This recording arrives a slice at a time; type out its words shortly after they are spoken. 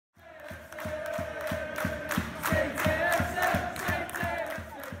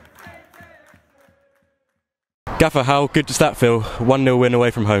Gaffer, how good does that feel? 1-0 win away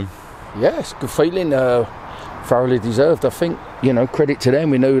from home. Yeah, it's a good feeling. Thoroughly deserved, I think. Credit to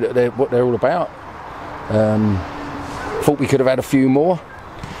them. We knew that what they're all about. Thought we could have had a few more.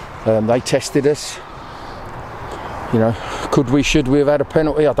 They tested us. Should we have had a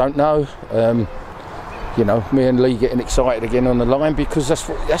penalty? I don't know. Me and Lee getting excited again on the line, because that's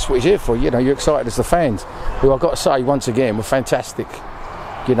what it's here for. You're excited as the fans, who I've got to say once again were fantastic.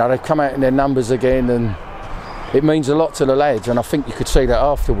 They've come out in their numbers again, and it means a lot to the lads, and I think you could see that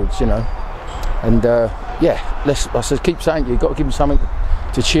afterwards. And I keep saying you've got to give them something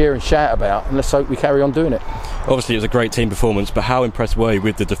to cheer and shout about, and let's hope we carry on doing it. Obviously it was a great team performance, but how impressed were you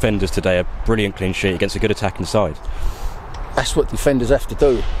with the defenders today? A brilliant clean sheet against a good attacking side. That's what defenders have to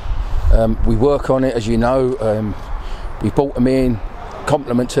do. We work on it, as you know. We brought them in,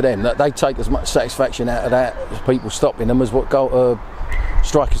 compliment to them. They take as much satisfaction out of that as people stopping them as what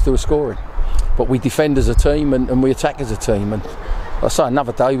strikers do with scoring. But we defend as a team, and we attack as a team, and I say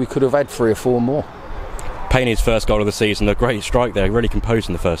another day we could have had 3 or 4 more. Payne's first goal of the season, a great strike there, really composed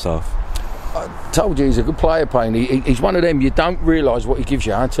in the first half. I told you he's a good player, Payne. He's one of them, you don't realise what he gives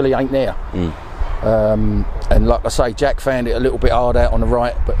you until he ain't there. And like I say, Jack found it a little bit hard out on the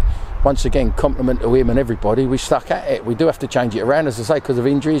right, but once again, compliment to him and everybody, we stuck at it. We do have to change it around, as I say, because of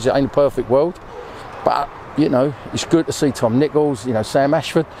injuries. It ain't a perfect world, but it's good to see Tom Nichols, Sam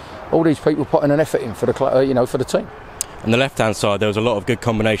Ashford, all these people putting an effort in for the for the team. On the left-hand side, there was a lot of good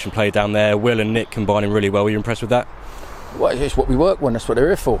combination play down there. Will and Nick combining really well. Were you impressed with that? Well, it's what we work on. That's what they're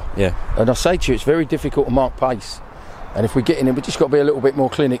here for. Yeah. And I say to you, it's very difficult to mark pace. And if we get in it, we just got to be a little bit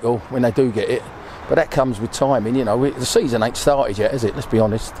more clinical when they do get it. But that comes with timing. The season ain't started yet, is it? Let's be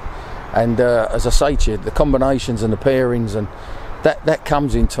honest. And as I say to you, the combinations and the pairings, and that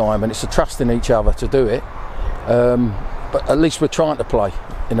comes in time. And it's a trust in each other to do it. But at least we're trying to play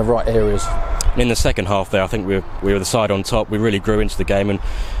in the right areas. In the second half there, I think we were the side on top. We really grew into the game. And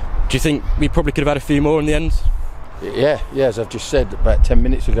do you think we probably could have had a few more in the end? Yeah, as I've just said about 10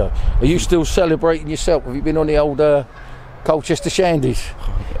 minutes ago. Are you still celebrating yourself? Have you been on the old Colchester Shandies?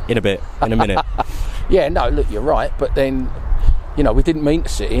 In a minute. Yeah, no, look, you're right. But then, we didn't mean to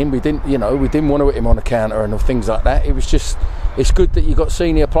sit in. We didn't want to hit him on the counter and things like that. It was just, it's good that you've got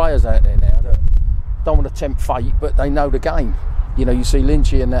senior players out there now that don't want to tempt fate, but they know the game. You see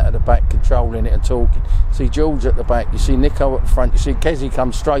Lynchy and that at the back controlling it and talking. You see George at the back. You see Nico at the front. You see Kessie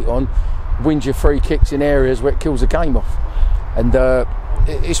come straight on, wins your free kicks in areas where it kills the game off. And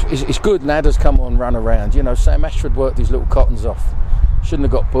it's good. Ladders come on, run around. Sam Ashford worked his little cottons off. Shouldn't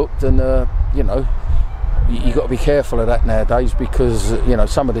have got booked. And you got to be careful of that nowadays, because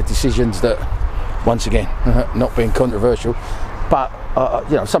some of the decisions that, once again, not being controversial, but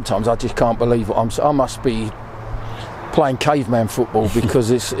sometimes I just can't believe what I must be playing caveman football,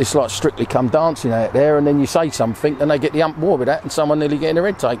 because it's like Strictly Come Dancing out there, and then you say something and they get the ump more with that, and someone nearly getting their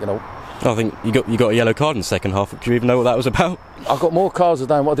head taken off. I think you got a yellow card in the second half. Do you even know what that was about? I got more cards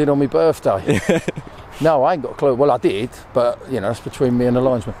than what I did on my birthday. No, I ain't got a clue. Well, I did, but that's between me and the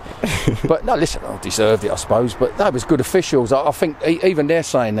linesman. But no, listen, I deserved it, I suppose. But that was good officials. I think even they're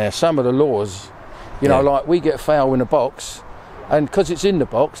saying there, some of the laws, like we get a foul in the box, and because it's in the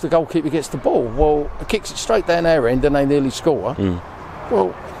box, the goalkeeper gets the ball. Well, it kicks it straight down their end and they nearly score.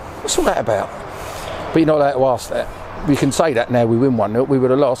 Well, what's all that about? But you're not allowed to ask that. We can say that now. We win 1-0. We would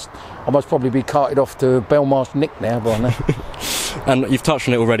have lost. I must probably be carted off to Belmarsh Nick now by now. And you've touched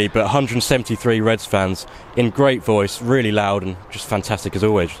on it already, but 173 Reds fans in great voice, really loud and just fantastic as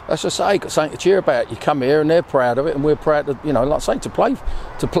always. As I say, got something to cheer about. You come here and they're proud of it, and we're proud to, like I say,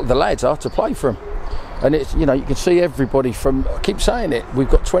 the lads are to play for them. And it's, you can see everybody from, I keep saying it, we've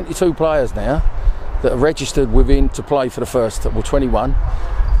got 22 players now that are registered within to play for the first, 21.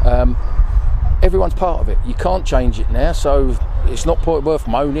 Everyone's part of it. You can't change it now, so it's not worth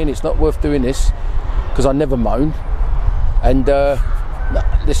moaning, it's not worth doing this, because I never moan. And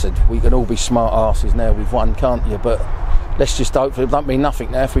listen, we can all be smart asses now, we've won, can't you? But let's just hope it don't mean nothing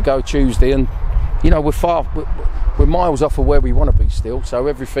now if we go Tuesday, and we're miles off of where we want to be still, so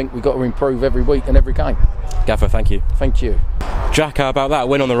everything we've got to improve every week and every game. Gaffer, thank you. Thank you. Jack, how about that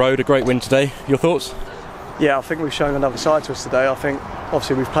win on the road, a great win today? Your thoughts? Yeah, I think we've shown another side to us today. I think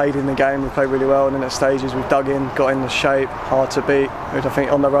obviously we've played in the game, we've played really well, and then at stages we've dug in, got in the shape, hard to beat, which I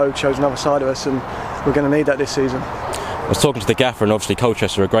think on the road shows another side of us, and we're going to need that this season. I was talking to the gaffer, and obviously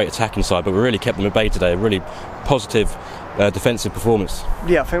Colchester are a great attacking side, but we really kept them at bay today. A really positive defensive performance.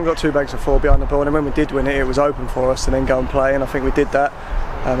 Yeah, I think we got 2 bags of 4 behind the ball, and when we did win it, it was open for us to then go and play, and I think we did that.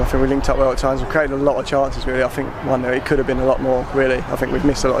 I think we linked up well at times. We created a lot of chances, really. I think it could have been a lot more, really. I think we've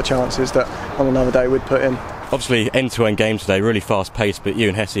missed a lot of chances that on another day we'd put in. Obviously, end-to-end game today, really fast-paced, but you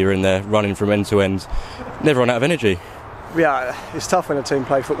and Hesse are in there running from end to end. Never run out of energy. Yeah, it's tough when a team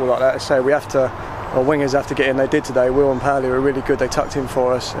play football like that. So we have to, our wingers have to get in. They did today. Will and Pally were really good. They tucked in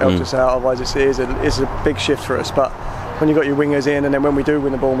for us, helped us out. Otherwise, it's a big shift for us. But when you've got your wingers in, and then when we do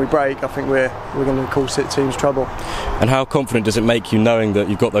win the ball and we break, I think we're going to cause teams trouble. And how confident does it make you knowing that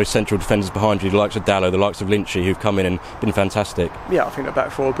you've got those central defenders behind you, the likes of Dallow, the likes of Lynchy, who've come in and been fantastic? Yeah, I think the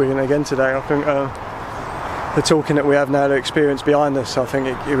back four are brilliant again today. I think the talking that we have now, the experience behind us, I think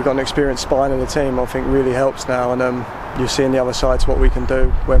we've got an experienced spine in the team. I think really helps now, and you're seeing the other side to what we can do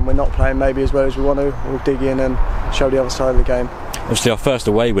when we're not playing maybe as well as we want to. We'll dig in and show the other side of the game. Obviously, our first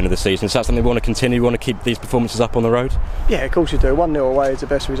away win of the season. Is that something we want to continue? We want to keep these performances up on the road? Yeah, of course you do. 1-0 away is the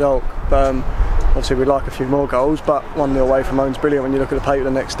best result. Obviously, we'd like a few more goals, but 1-0 away from home's brilliant when you look at the paper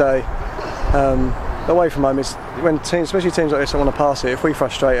the next day. Away from home is when teams, especially teams like this that want to pass it, if we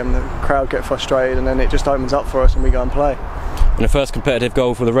frustrate them, the crowd get frustrated, and then it just opens up for us and we go and play. And the first competitive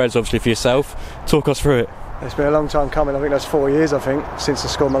goal for the Reds, obviously for yourself. Talk us through it. It's been a long time coming. I think that's 4 years, since I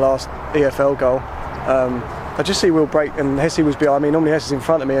scored my last EFL goal. I just see Will break, and Hesse was behind me. Normally Hesse's in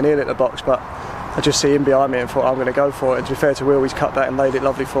front of me and he'll hit the box, but I just see him behind me and thought I'm going to go for it. And to be fair to Will, he's cut back and laid it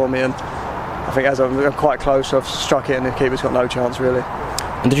lovely for me, and I think as I'm quite close, I've struck it and the keeper's got no chance really.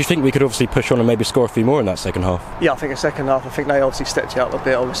 And did you think we could obviously push on and maybe score a few more in that second half? Yeah, I think the second half, I think they obviously stepped it up a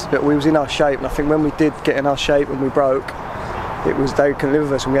bit. We was in our shape, and I think when we did get in our shape and we broke, it was they can live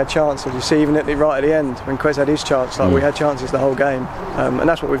with us and we had chances. You see, even right at the end, when Quez had his chance, we had chances the whole game. And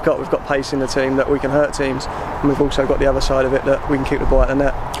that's what we've got. We've got pace in the team that we can hurt teams, and we've also got the other side of it that we can keep the ball out of the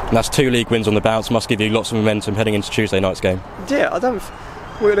net. And that's 2 league wins on the bounce. Must give you lots of momentum heading into Tuesday night's game. Yeah,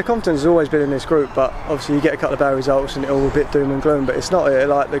 the confidence has always been in this group, but obviously you get a couple of bad results and it's all a bit doom and gloom. But it's not here.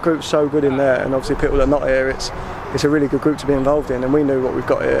 Like, the group's so good in there, and obviously people that are not here, it's a really good group to be involved in. And we knew what we've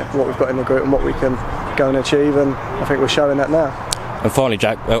got here, what we've got in the group, and what we can go and achieve. And I think we're showing that now. And finally,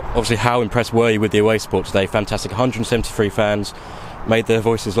 Jack, obviously how impressed were you with the away support today? Fantastic, 173 fans made their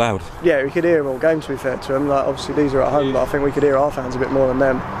voices loud. Yeah, we could hear them all game, to be fair to them. Like, obviously these are at home, but I think we could hear our fans a bit more than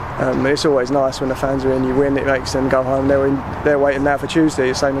them. It's always nice when the fans are in, you win, it makes them go home. They're waiting now for Tuesday,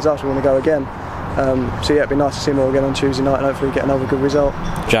 the same as us, we want to go again. So yeah, it'd be nice to see them all again on Tuesday night and hopefully get another good result.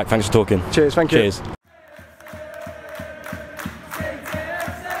 Jack, thanks for talking. Cheers, thank you. Cheers.